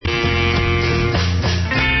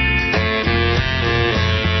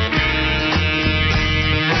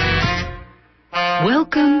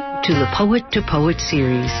to the Poet to Poet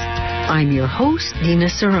series. I'm your host, Nina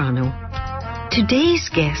Serrano. Today's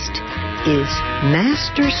guest is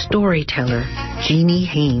master storyteller Jeannie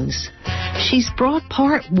Haynes. She's brought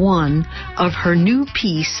part one of her new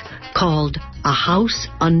piece called A House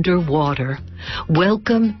Underwater.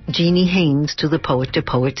 Welcome, Jeannie Haynes, to the Poet to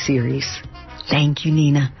Poet series. Thank you,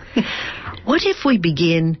 Nina. What if we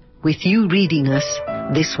begin with you reading us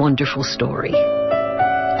this wonderful story?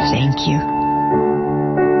 Thank you.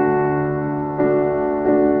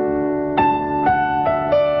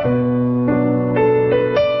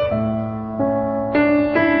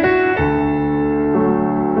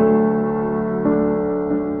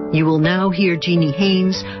 You will now hear Jeannie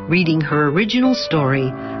Haynes reading her original story,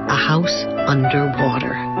 A House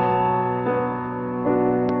Underwater.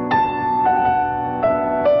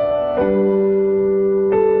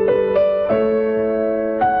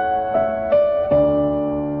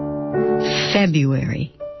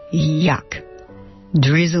 February. Yuck.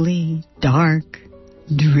 Drizzly, dark,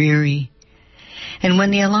 dreary. And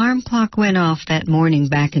when the alarm clock went off that morning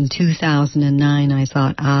back in 2009, I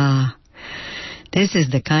thought, this is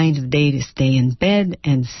the kind of day to stay in bed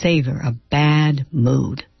and savor a bad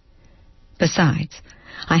mood. Besides,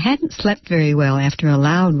 I hadn't slept very well after a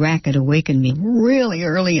loud racket awakened me really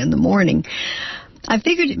early in the morning. I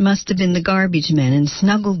figured it must have been the garbage men and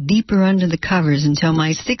snuggled deeper under the covers until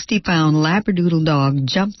my 60-pound Labradoodle dog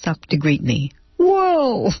jumps up to greet me.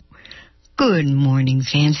 Whoa! Good morning,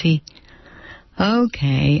 Fancy.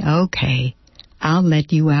 Okay. I'll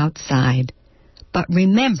let you outside. But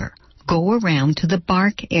remember, go around to the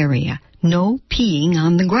bark area. No peeing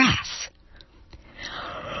on the grass.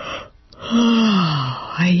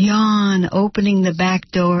 I yawn, opening the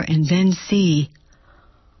back door, and then see...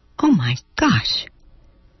 Oh, my gosh.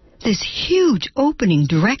 This huge opening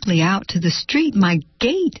directly out to the street, my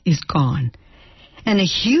gate is gone. And a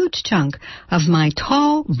huge chunk of my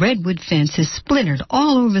tall redwood fence is splintered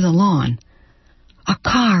all over the lawn. A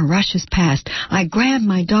car rushes past. I grab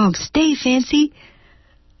my dog. Stay, Fancy.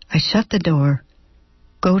 I shut the door,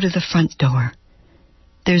 go to the front door.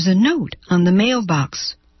 There's a note on the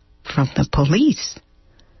mailbox from the police.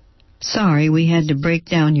 Sorry, we had to break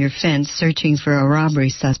down your fence searching for a robbery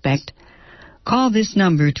suspect. Call this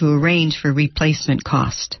number to arrange for replacement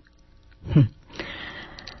cost.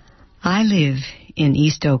 I live in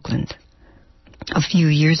East Oakland. A few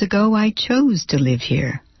years ago, I chose to live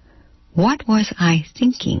here. What was I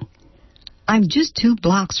thinking? I'm just 2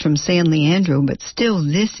 blocks from San Leandro, but still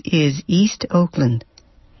this is East Oakland.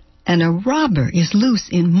 And a robber is loose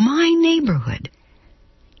in my neighborhood.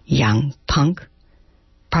 Young punk.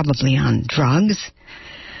 Probably on drugs.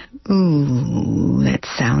 Ooh, that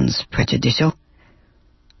sounds prejudicial.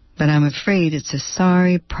 But I'm afraid it's a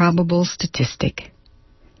sorry, probable statistic.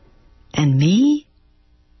 And me?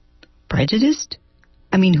 Prejudiced?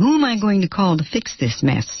 I mean, who am I going to call to fix this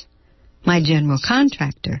mess? My general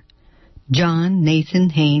contractor, John Nathan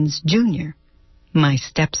Haynes, Jr., my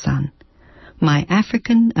stepson, my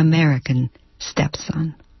African-American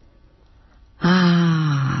stepson.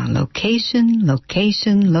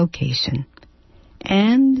 Location.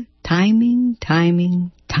 And timing.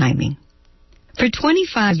 For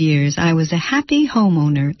 25 years, I was a happy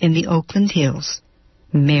homeowner in the Oakland Hills.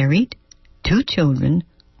 Married, 2 children,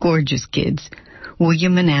 gorgeous kids,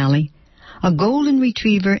 William and Allie, a golden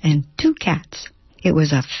retriever, and 2 cats. It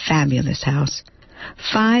was a fabulous house.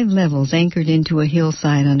 5 levels anchored into a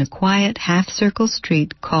hillside on a quiet half-circle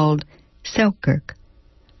street called Selkirk.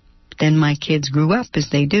 Then my kids grew up, as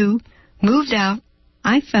they do, moved out.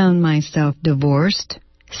 I found myself divorced,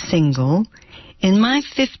 single, in my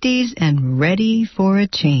 50s and ready for a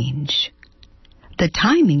change. The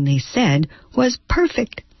timing, they said, was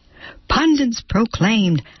perfect. Pundits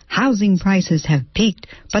proclaimed housing prices have peaked,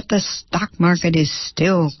 but the stock market is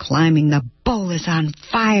still climbing. The bull is on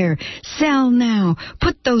fire. Sell now.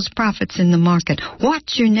 Put those profits in the market.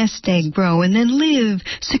 Watch your nest egg grow and then live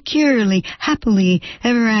securely, happily,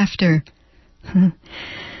 ever after.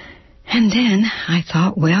 And then I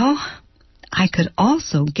thought, well, I could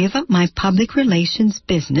also give up my public relations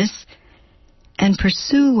business and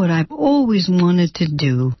pursue what I've always wanted to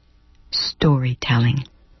do, storytelling.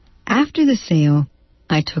 After the sale,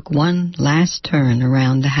 I took one last turn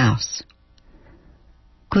around the house.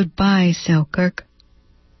 Goodbye, Selkirk.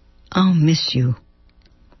 I'll miss you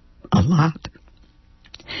a lot.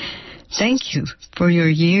 Thank you for your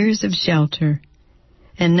years of shelter,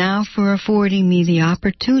 and now for affording me the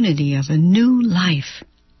opportunity of a new life.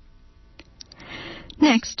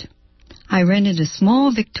 Next, I rented a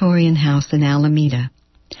small Victorian house in Alameda.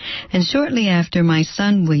 And shortly after, my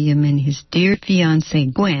son William and his dear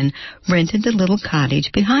fiancée Gwen rented the little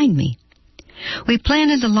cottage behind me. We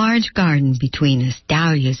planted a large garden between us,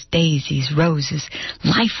 dahlias, daisies, roses.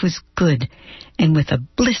 Life was good, and with a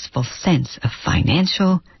blissful sense of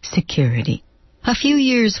financial security. A few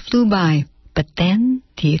years flew by, but then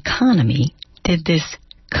the economy did this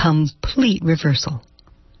complete reversal.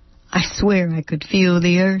 I swear I could feel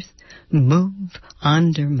the earth move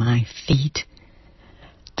under my feet.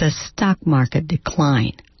 The stock market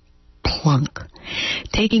declined, plunk,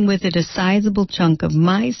 taking with it a sizable chunk of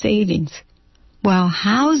my savings, while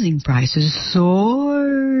housing prices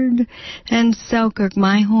soared, and Selkirk,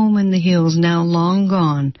 my home in the hills, now long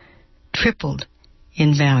gone, tripled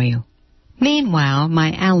in value. Meanwhile,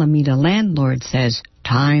 my Alameda landlord says,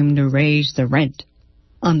 "Time to raise the rent."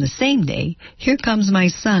 On the same day, here comes my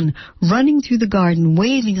son, running through the garden,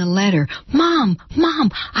 waving a letter. Mom,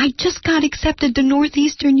 I just got accepted to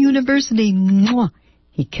Northeastern University. Mwah!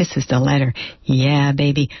 He kisses the letter. "Yeah,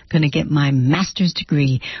 baby, gonna get my master's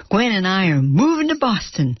degree. Gwen and I are moving to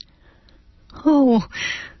Boston." "Oh,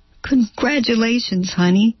 congratulations,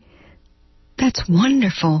 honey. That's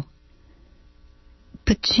wonderful.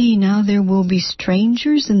 But gee, now there will be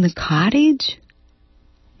strangers in the cottage?"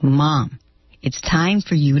 "Mom, it's time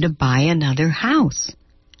for you to buy another house."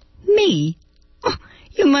 "Me? Oh,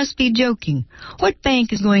 you must be joking. What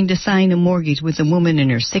bank is going to sign a mortgage with a woman in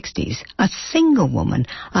her 60s? A single woman,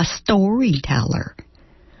 a storyteller."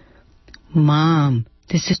 "Mom,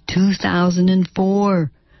 this is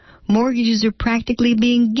 2004. Mortgages are practically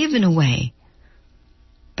being given away."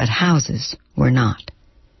 But houses were not.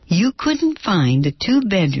 You couldn't find a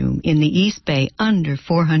 2-bedroom in the East Bay under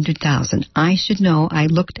 $400,000. I should know. I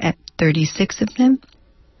looked at 36 of them.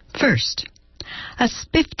 First, a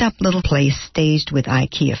spiffed-up little place staged with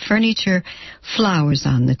IKEA furniture, flowers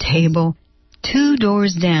on the table, 2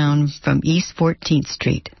 doors down from East 14th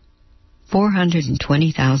Street.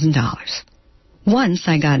 $420,000. Once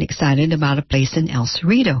I got excited about a place in El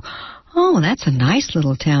Cerrito. "Oh, that's a nice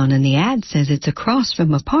little town, and the ad says it's across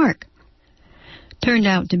from a park." Turned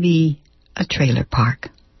out to be a trailer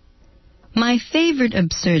park. My favorite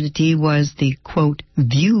absurdity was the, quote,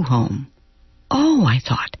 view home. Oh, I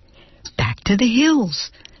thought, back to the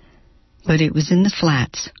hills. But it was in the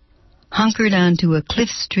flats, hunkered onto a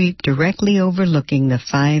cliff street directly overlooking the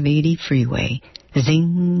 580 freeway.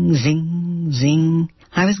 Zing, zing, zing.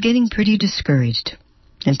 I was getting pretty discouraged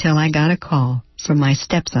until I got a call from my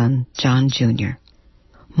stepson, John Jr.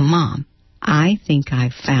 "Mom, I think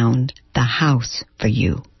I've found the house for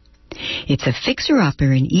you. It's a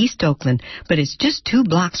fixer-upper in East Oakland, but it's just 2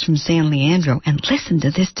 blocks from San Leandro. And listen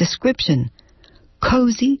to this description.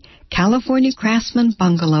 Cozy California craftsman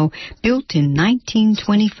bungalow built in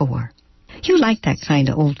 1924. You like that kind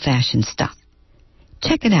of old-fashioned stuff.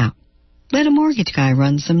 Check it out. Let a mortgage guy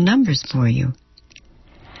run some numbers for you."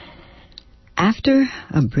 After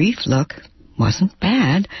a brief look, wasn't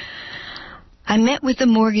bad, I met with the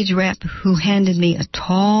mortgage rep who handed me a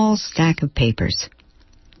tall stack of papers.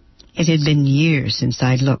 It had been years since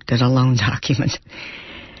I'd looked at a loan document,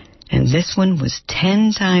 and this one was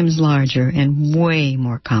 10 times larger and way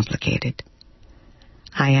more complicated.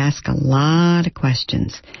 I asked a lot of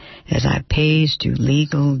questions as I paged through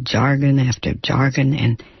legal jargon after jargon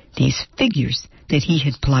and these figures that he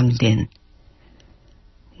had plugged in.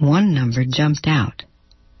 One number jumped out.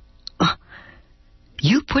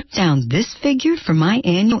 "You put down this figure for my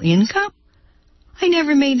annual income? I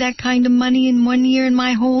never made that kind of money in 1 year in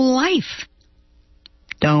my whole life."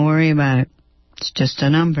 "Don't worry about it. It's just a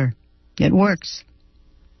number. It works.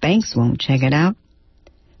 Banks won't check it out.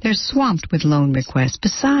 They're swamped with loan requests.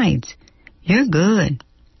 Besides, you're good.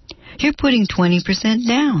 You're putting 20%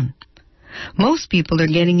 down. Most people are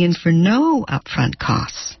getting in for no upfront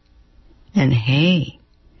costs. And hey,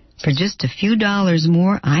 for just a few dollars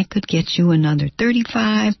more, I could get you another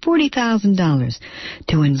 $35,000, $40,000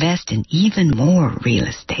 to invest in even more real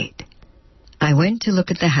estate." I went to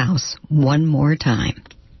look at the house one more time.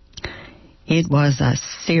 It was a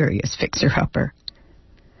serious fixer-upper.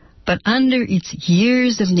 But under its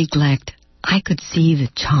years of neglect, I could see the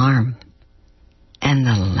charm. And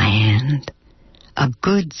the land. A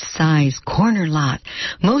good-sized corner lot,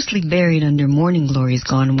 mostly buried under morning glories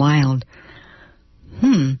gone wild.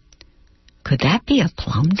 Could that be a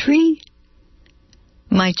plum tree?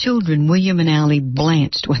 My children, William and Allie,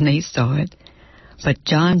 blanched when they saw it. But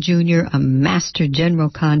John Jr., a master general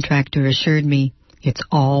contractor, assured me it's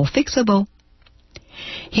all fixable.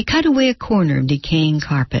 He cut away a corner of decaying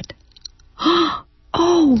carpet. "Oh,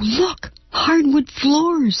 look! Hardwood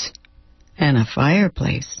floors! And a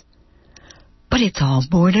fireplace. But it's all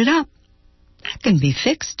boarded up. That can be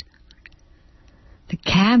fixed. The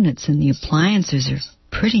cabinets and the appliances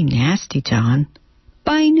are pretty nasty, John.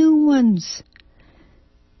 Buy new ones.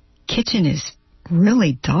 Kitchen is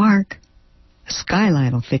really dark. A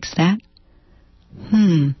skylight will fix that.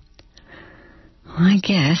 I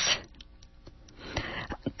guess.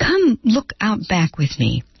 Come look out back with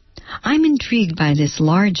me. I'm intrigued by this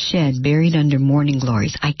large shed buried under morning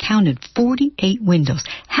glories. I counted 48 windows.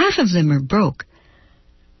 Half of them are broke.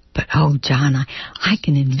 But, oh, John, I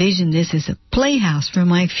can envision this as a playhouse for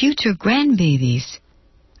my future grandbabies.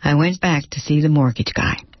 I went back to see the mortgage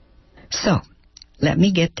guy. So, let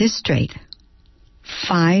me get this straight.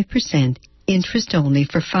 5% interest only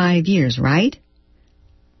for 5 years, right?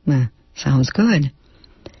 Sounds good.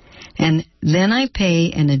 And then I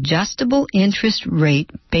pay an adjustable interest rate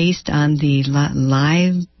based on the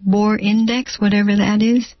LIBOR index, whatever that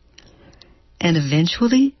is, and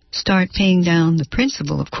eventually start paying down the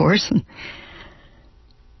principal, of course.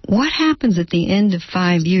 What happens at the end of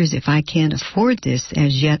 5 years if I can't afford this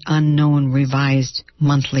as yet unknown revised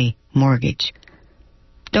monthly mortgage?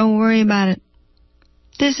 Don't worry about it.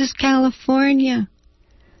 This is California.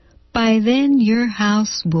 By then, your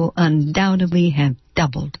house will undoubtedly have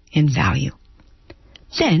doubled in value.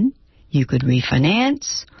 Then, you could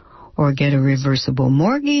refinance, or get a reversible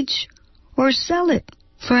mortgage, or sell it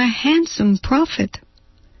for a handsome profit.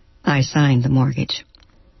 I signed the mortgage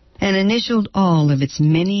and initialed all of its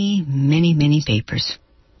many, many, many papers.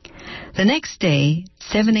 The next day,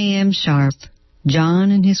 7 a.m. sharp,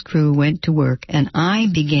 John and his crew went to work, and I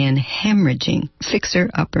began hemorrhaging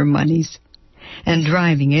fixer-upper monies and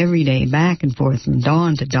driving every day back and forth from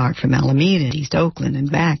dawn to dark from Alameda to East Oakland and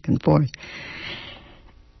back and forth.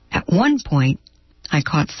 At one point, I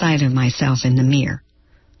caught sight of myself in the mirror.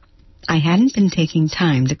 I hadn't been taking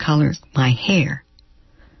time to color my hair.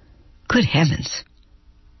 Good heavens,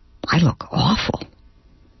 I look awful.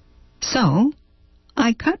 So,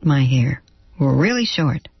 I cut my hair really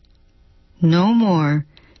short. No more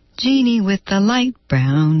Jeannie with the light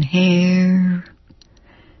brown hair.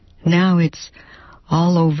 Now it's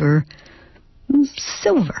all over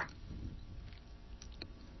silver.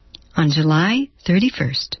 On July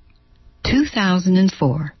 31st,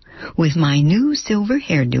 2004, with my new silver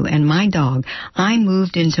hairdo and my dog, I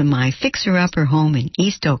moved into my fixer-upper home in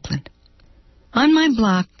East Oakland. On my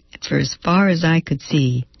block, for as far as I could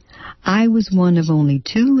see, I was one of only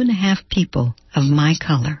 2.5 people of my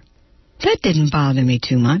color. That didn't bother me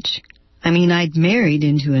too much. I mean, I'd married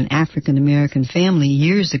into an African-American family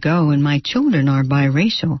years ago, and my children are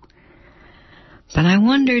biracial. But I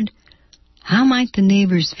wondered, how might the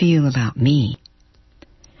neighbors feel about me?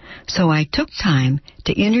 So I took time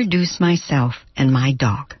to introduce myself and my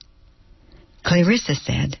dog. Clarissa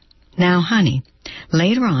said, "Now, honey,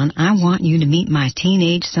 later on I want you to meet my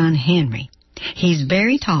teenage son, Henry. He's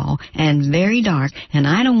very tall and very dark, and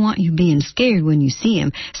I don't want you being scared when you see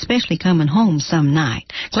him, especially coming home some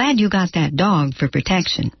night. Glad you got that dog for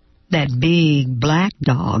protection. That big black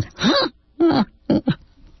dog."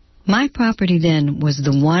 My property then was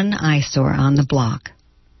the one eyesore on the block,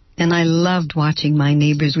 and I loved watching my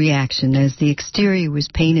neighbor's reaction as the exterior was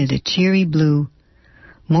painted a cheery blue,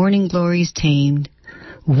 morning glories tamed,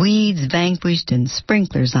 weeds vanquished, and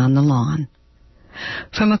sprinklers on the lawn.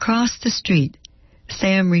 From across the street,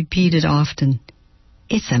 Sam repeated often,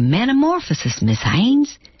 "It's a metamorphosis, Miss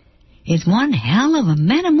Haynes. It's one hell of a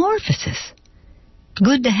metamorphosis.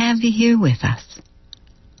 Good to have you here with us."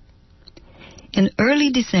 In early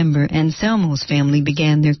December, Anselmo's family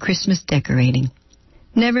began their Christmas decorating.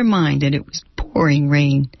 Never mind that it was pouring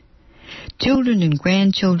rain. Children and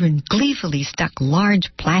grandchildren gleefully stuck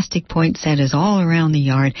large plastic poinsettias all around the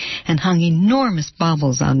yard and hung enormous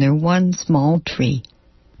baubles on their one small tree.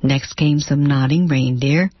 Next came some nodding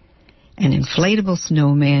reindeer, an inflatable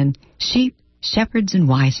snowman, sheep, shepherds, and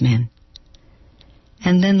wise men.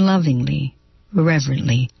 And then lovingly,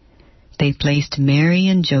 reverently, they placed Mary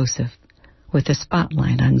and Joseph with a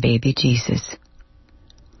spotlight on baby Jesus.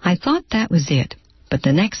 I thought that was it. But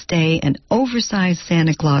the next day, an oversized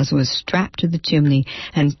Santa Claus was strapped to the chimney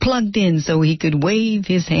and plugged in so he could wave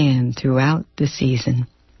his hand throughout the season.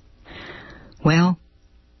 Well,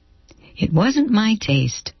 it wasn't my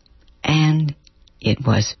taste, and it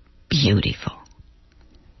was beautiful.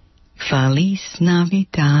 Feliz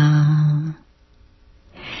Navidad.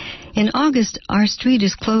 In August, our street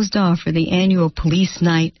is closed off for the annual Police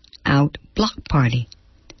Night Out block party.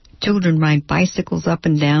 Children ride bicycles up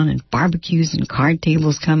and down, and barbecues and card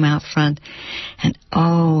tables come out front. And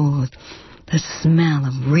oh, the smell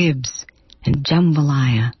of ribs and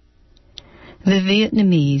jambalaya. The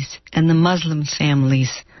Vietnamese and the Muslim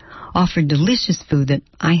families offer delicious food that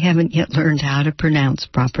I haven't yet learned how to pronounce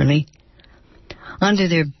properly. Under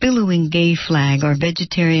their billowing gay flag, our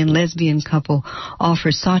vegetarian-lesbian couple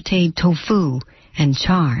offers sautéed tofu and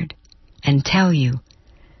chard, and tell you,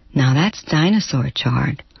 now that's dinosaur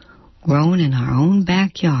chard, grown in our own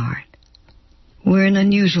backyard. We're an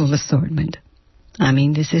unusual assortment. I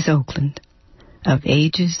mean, this is Oakland, of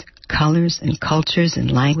ages, colors, and cultures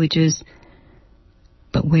and languages,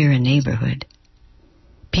 but we're a neighborhood.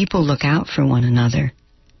 People look out for one another.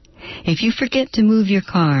 If you forget to move your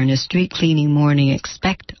car in a street cleaning morning,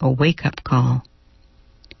 expect a wake-up call.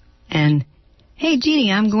 And, hey,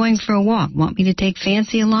 Jeannie, I'm going for a walk. Want me to take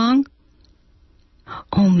Fancy along?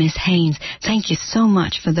 Oh, Miss Haynes, thank you so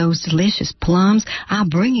much for those delicious plums. I'll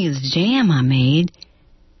bring you the jam I made.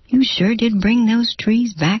 You sure did bring those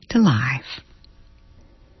trees back to life.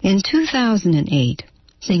 In 2008,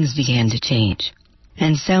 things began to change.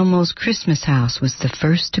 Anselmo's Christmas house was the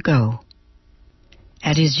first to go.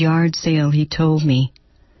 At his yard sale, he told me,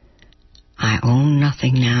 I own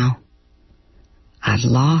nothing now. I've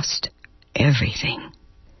lost everything.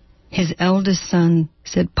 His eldest son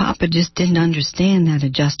said Papa just didn't understand that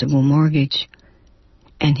adjustable mortgage,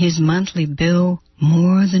 and his monthly bill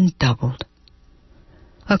more than doubled.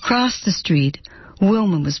 Across the street,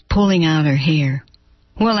 Wilma was pulling out her hair.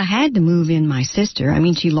 Well, I had to move in my sister. I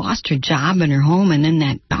mean, she lost her job and her home, and then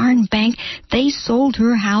that darn bank, they sold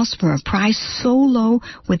her house for a price so low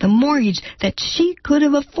with a mortgage that she could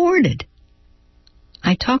have afforded.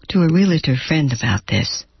 I talked to a realtor friend about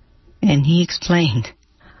this, and he explained,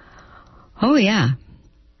 oh, yeah,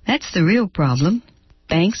 that's the real problem.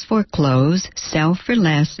 Banks foreclose, sell for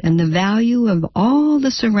less, and the value of all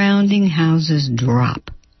the surrounding houses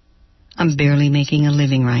drop. I'm barely making a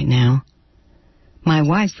living right now. My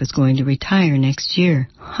wife was going to retire next year.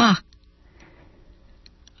 Ha!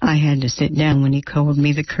 I had to sit down when he told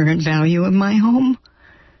me the current value of my home.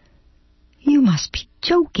 You must be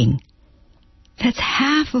joking. That's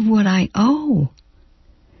half of what I owe.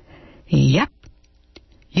 Yep.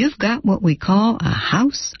 You've got what we call a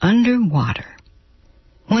house underwater.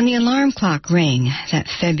 When the alarm clock rang that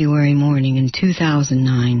February morning in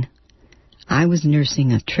 2009, I was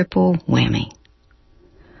nursing a triple whammy.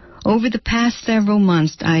 Over the past several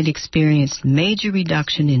months, I'd experienced major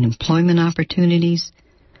reduction in employment opportunities.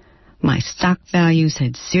 My stock values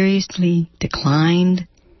had seriously declined,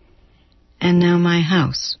 and now my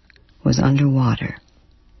house was underwater.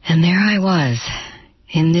 And there I was,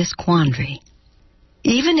 in this quandary.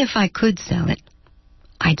 Even if I could sell it,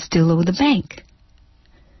 I'd still owe the bank.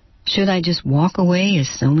 Should I just walk away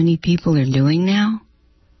as so many people are doing now?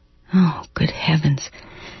 Oh, good heavens.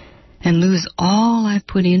 And lose all I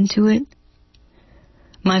put into it?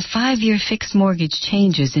 My 5-year fixed mortgage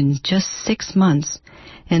changes in just 6 months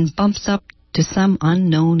and bumps up to some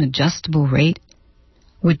unknown adjustable rate.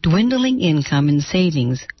 With dwindling income and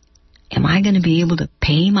savings, am I going to be able to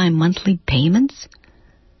pay my monthly payments?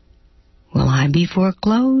 Will I be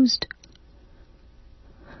foreclosed?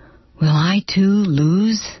 Will I too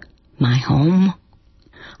lose my home?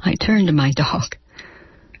 I turned to my dog.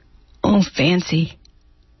 Oh, Fancy,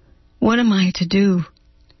 what am I to do?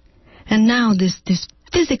 And now this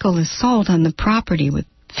physical assault on the property with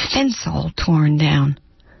fence all torn down.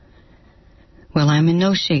 Well, I'm in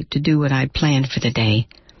no shape to do what I'd planned for the day.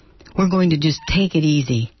 We're going to just take it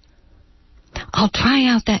easy. I'll try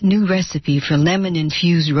out that new recipe for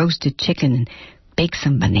lemon-infused roasted chicken and bake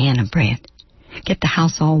some banana bread. Get the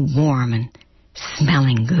house all warm and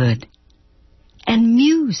smelling good. And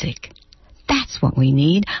music. That's what we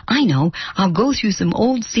need. I know. I'll go through some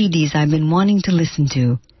old CDs I've been wanting to listen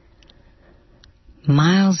to.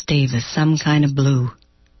 Miles Davis, Some Kind of Blue.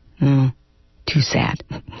 Too sad.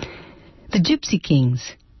 The Gypsy Kings.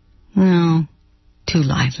 No, too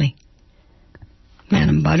lively.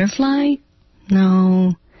 Madame Butterfly?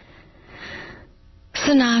 No.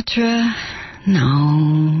 Sinatra?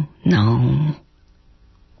 No.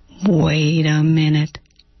 Wait a minute.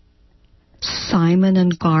 Simon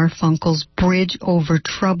and Garfunkel's Bridge Over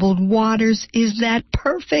Troubled Waters. Is that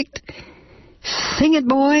perfect? Sing it,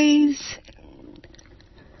 boys.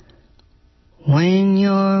 When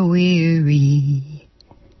you're weary,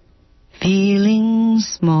 feeling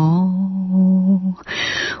small,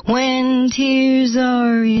 when tears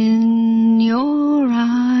are in your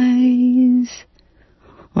eyes.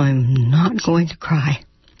 I'm not going to cry.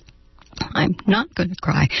 I'm not going to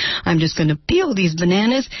cry. I'm just going to peel these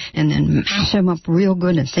bananas and then mash them up real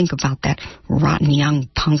good and think about that rotten young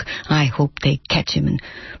punk. I hope they catch him and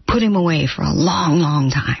put him away for a long,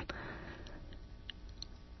 long time.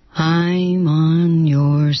 I'm on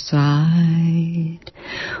your side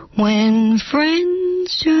when friends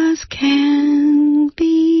friends just can't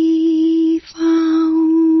be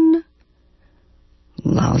found.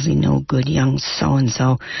 Lousy, no good young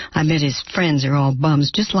so-and-so. I bet his friends are all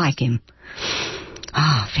bums just like him.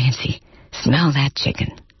 Oh, fancy. Smell that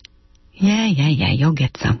chicken. Yeah, you'll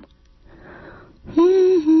get some.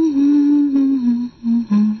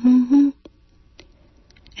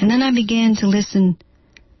 And then I began to listen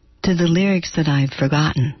to the lyrics that I'd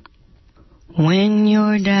forgotten. When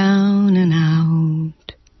you're down and out,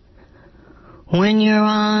 when you're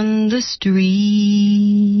on the street,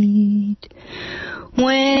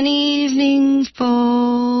 when evening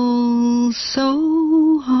falls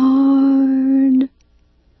so hard.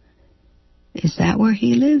 Is that where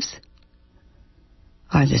he lives?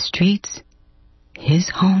 Are the streets his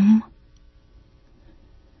home?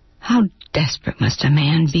 How desperate must a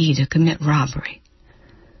man be to commit robbery?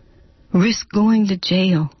 Risk going to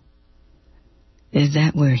jail. Is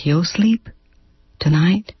that where he'll sleep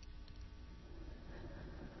tonight?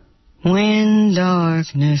 When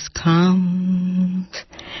darkness comes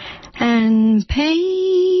and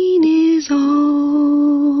pain is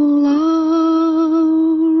all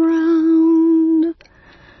around,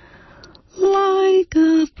 like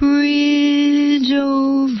a bridge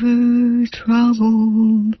over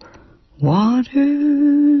troubled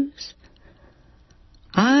waters,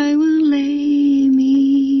 I will lay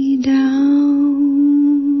me down.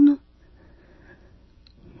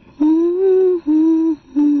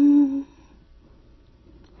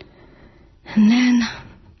 And then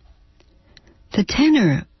the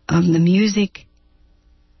tenor of the music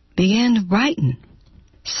began to brighten.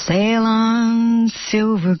 Sail on,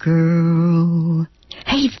 silver girl.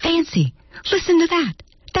 Hey, Fancy, listen to that.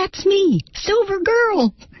 That's me, Silver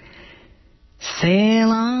Girl.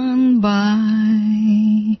 Sail on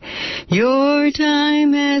by, your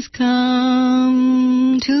time has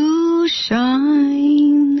come to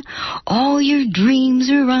shine. All your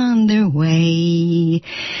dreams are on their way.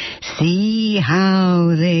 See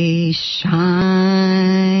how they shine.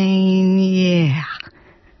 Yeah,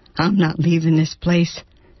 I'm not leaving this place,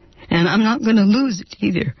 and I'm not going to lose it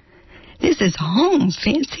either. This is home,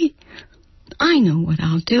 Fancy. I know what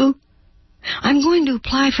I'll do. I'm going to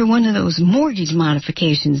apply for one of those mortgage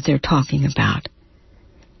modifications they're talking about.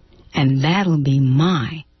 And that'll be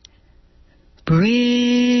my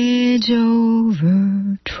bridge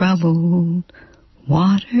over troubled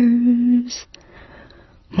waters.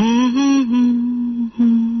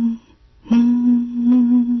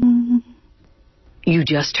 You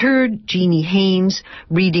just heard Jeannie Haynes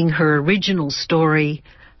reading her original story,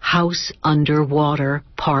 House Under Water,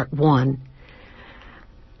 Part 1.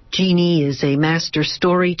 Jeannie is a master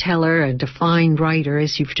storyteller and a fine writer,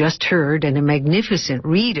 as you've just heard, and a magnificent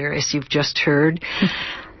reader, as you've just heard.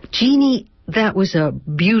 Jeannie, that was a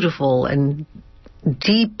beautiful and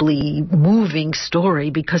deeply moving story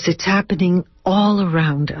because it's happening all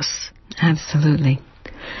around us. Absolutely.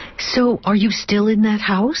 So, are you still in that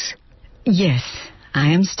house? Yes, I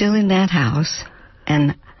am still in that house,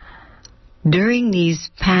 and during these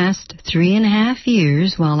past 3.5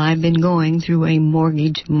 years, while I've been going through a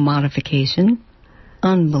mortgage modification,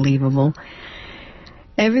 unbelievable,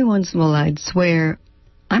 every once in a while I'd swear,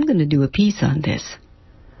 I'm going to do a piece on this.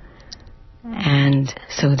 And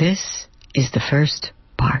so this is the first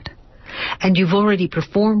part. And you've already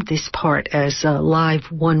performed this part as a live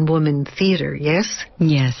one-woman theater, yes?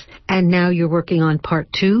 Yes. And now you're working on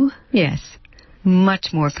part 2? Yes.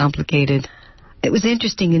 Much more complicated. It was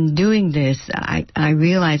interesting in doing this. I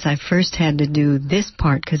realized I first had to do this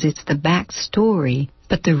part because it's the backstory.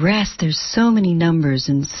 But the rest, there's so many numbers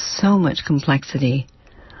and so much complexity.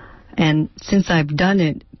 And since I've done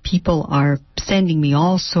it, people are sending me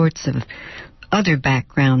all sorts of other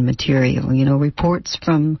background material, you know, reports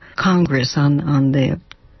from Congress on the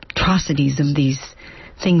atrocities of these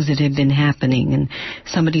things that have been happening, and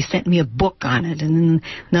somebody sent me a book on it, and then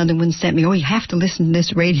another one sent me, you have to listen to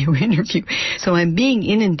this radio interview. So I'm being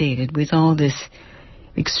inundated with all this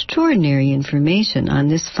extraordinary information on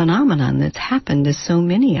this phenomenon that's happened to so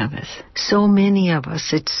many of us. So many of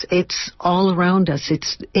us. It's all around us.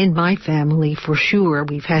 It's in my family for sure.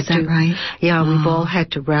 We've had to. Is that right? Yeah, we've all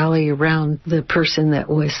had to rally around the person that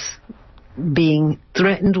was being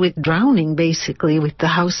threatened with drowning, basically, with the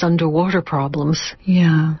house underwater problems.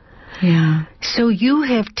 Yeah. So you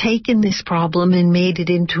have taken this problem and made it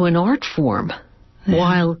into an art form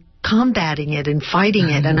while combating it and fighting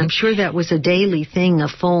it. And I'm sure that was a daily thing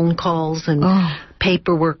of phone calls and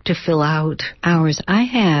paperwork to fill out. Hours.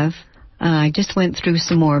 I just went through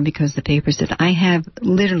some more because the paper said I have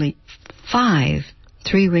literally 5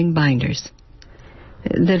 3-ring binders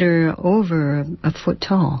that are over a foot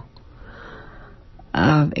tall.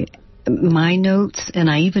 my notes, and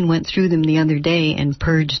I even went through them the other day and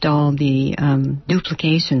purged all the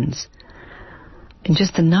duplications. And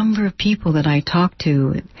just the number of people that I talked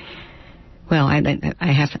to, well,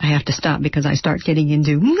 I have to stop because I start getting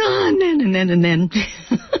into and then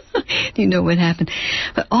you know what happened.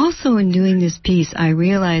 But also in doing this piece, I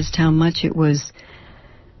realized how much it was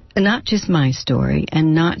not just my story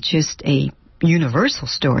and not just a universal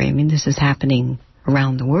story. I mean, this is happening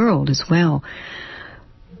around the world as well.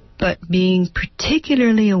 But being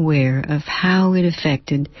particularly aware of how it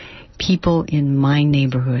affected people in my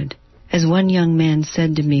neighborhood. As one young man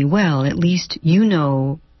said to me, well, at least you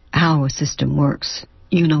know how a system works.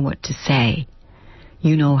 You know what to say.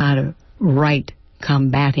 You know how to write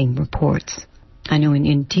combating reports. I know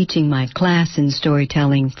in teaching my class in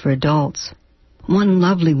storytelling for adults, one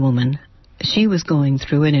lovely woman, she was going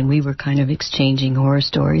through it and we were kind of exchanging horror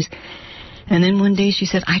stories. And then one day she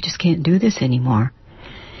said, I just can't do this anymore.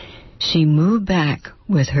 She moved back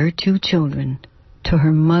with her 2 children to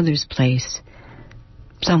her mother's place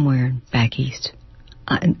somewhere back east.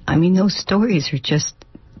 I mean, those stories are just,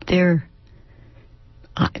 they're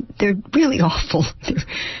really awful.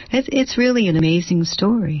 It's really an amazing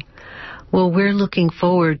story. Well, we're looking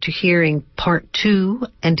forward to hearing part 2.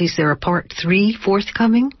 And is there a part 3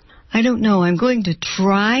 forthcoming? I don't know. I'm going to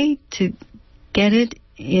try to get it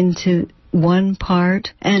into one part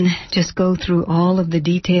and just go through all of the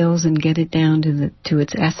details and get it down to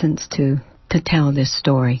its essence to tell this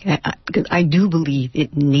story. I do believe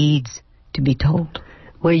it needs to be told.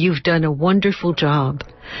 Well, you've done a wonderful job.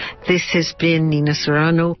 This has been Nina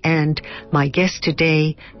Serrano, and my guest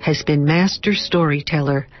today has been master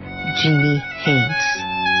storyteller Jeannie Haynes.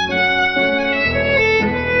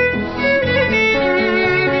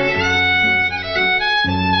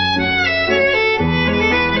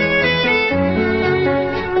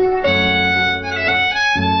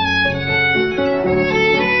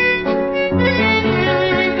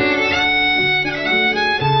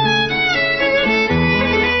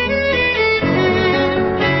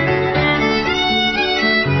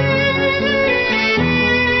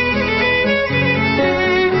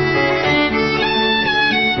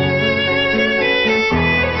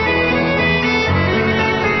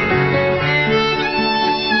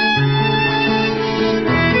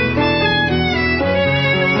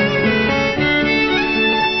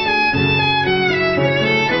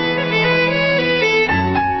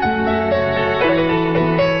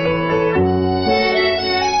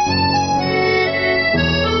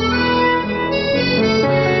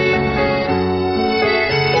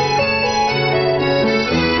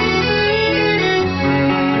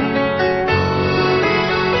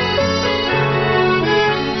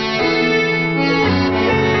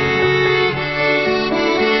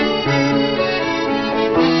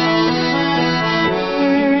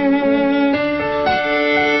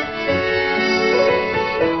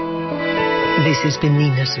 This has been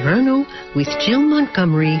Nina Serrano with Jill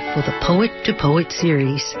Montgomery for the Poet to Poet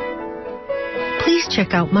series. Please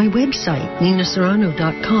check out my website,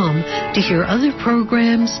 ninaserrano.com, to hear other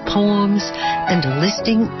programs, poems, and a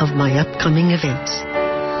listing of my upcoming events.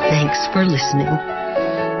 Thanks for listening.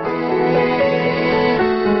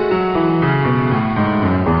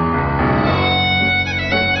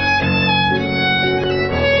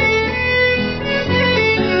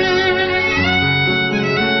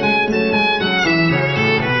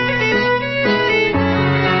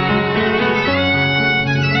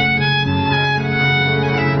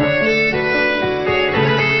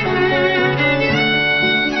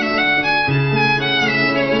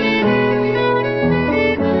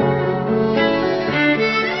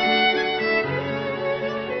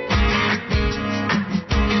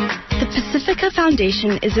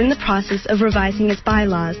 Foundation is in the process of revising its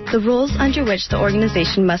bylaws, the rules under which the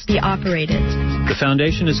organization must be operated. The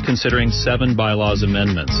Foundation is considering 7 bylaws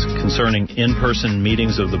amendments concerning in-person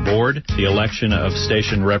meetings of the board, the election of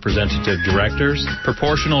station representative directors,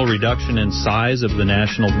 proportional reduction in size of the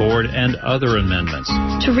national board, and other amendments.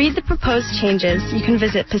 To read the proposed changes, you can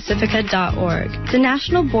visit pacifica.org. The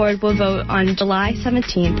national board will vote on July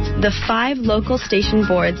 17th. The 5 local station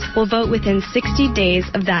boards will vote within 60 days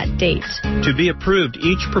of that date. To be approved,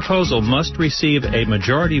 each proposal must receive a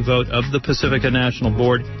majority vote of the Pacifica National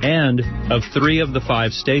Board and of 3 of the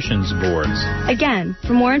 5 stations boards. Again,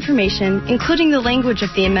 for more information, including the language of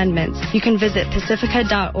the amendments, you can visit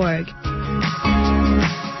pacifica.org.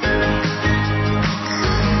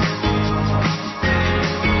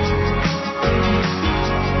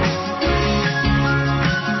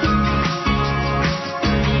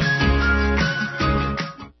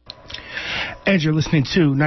 And you're listening to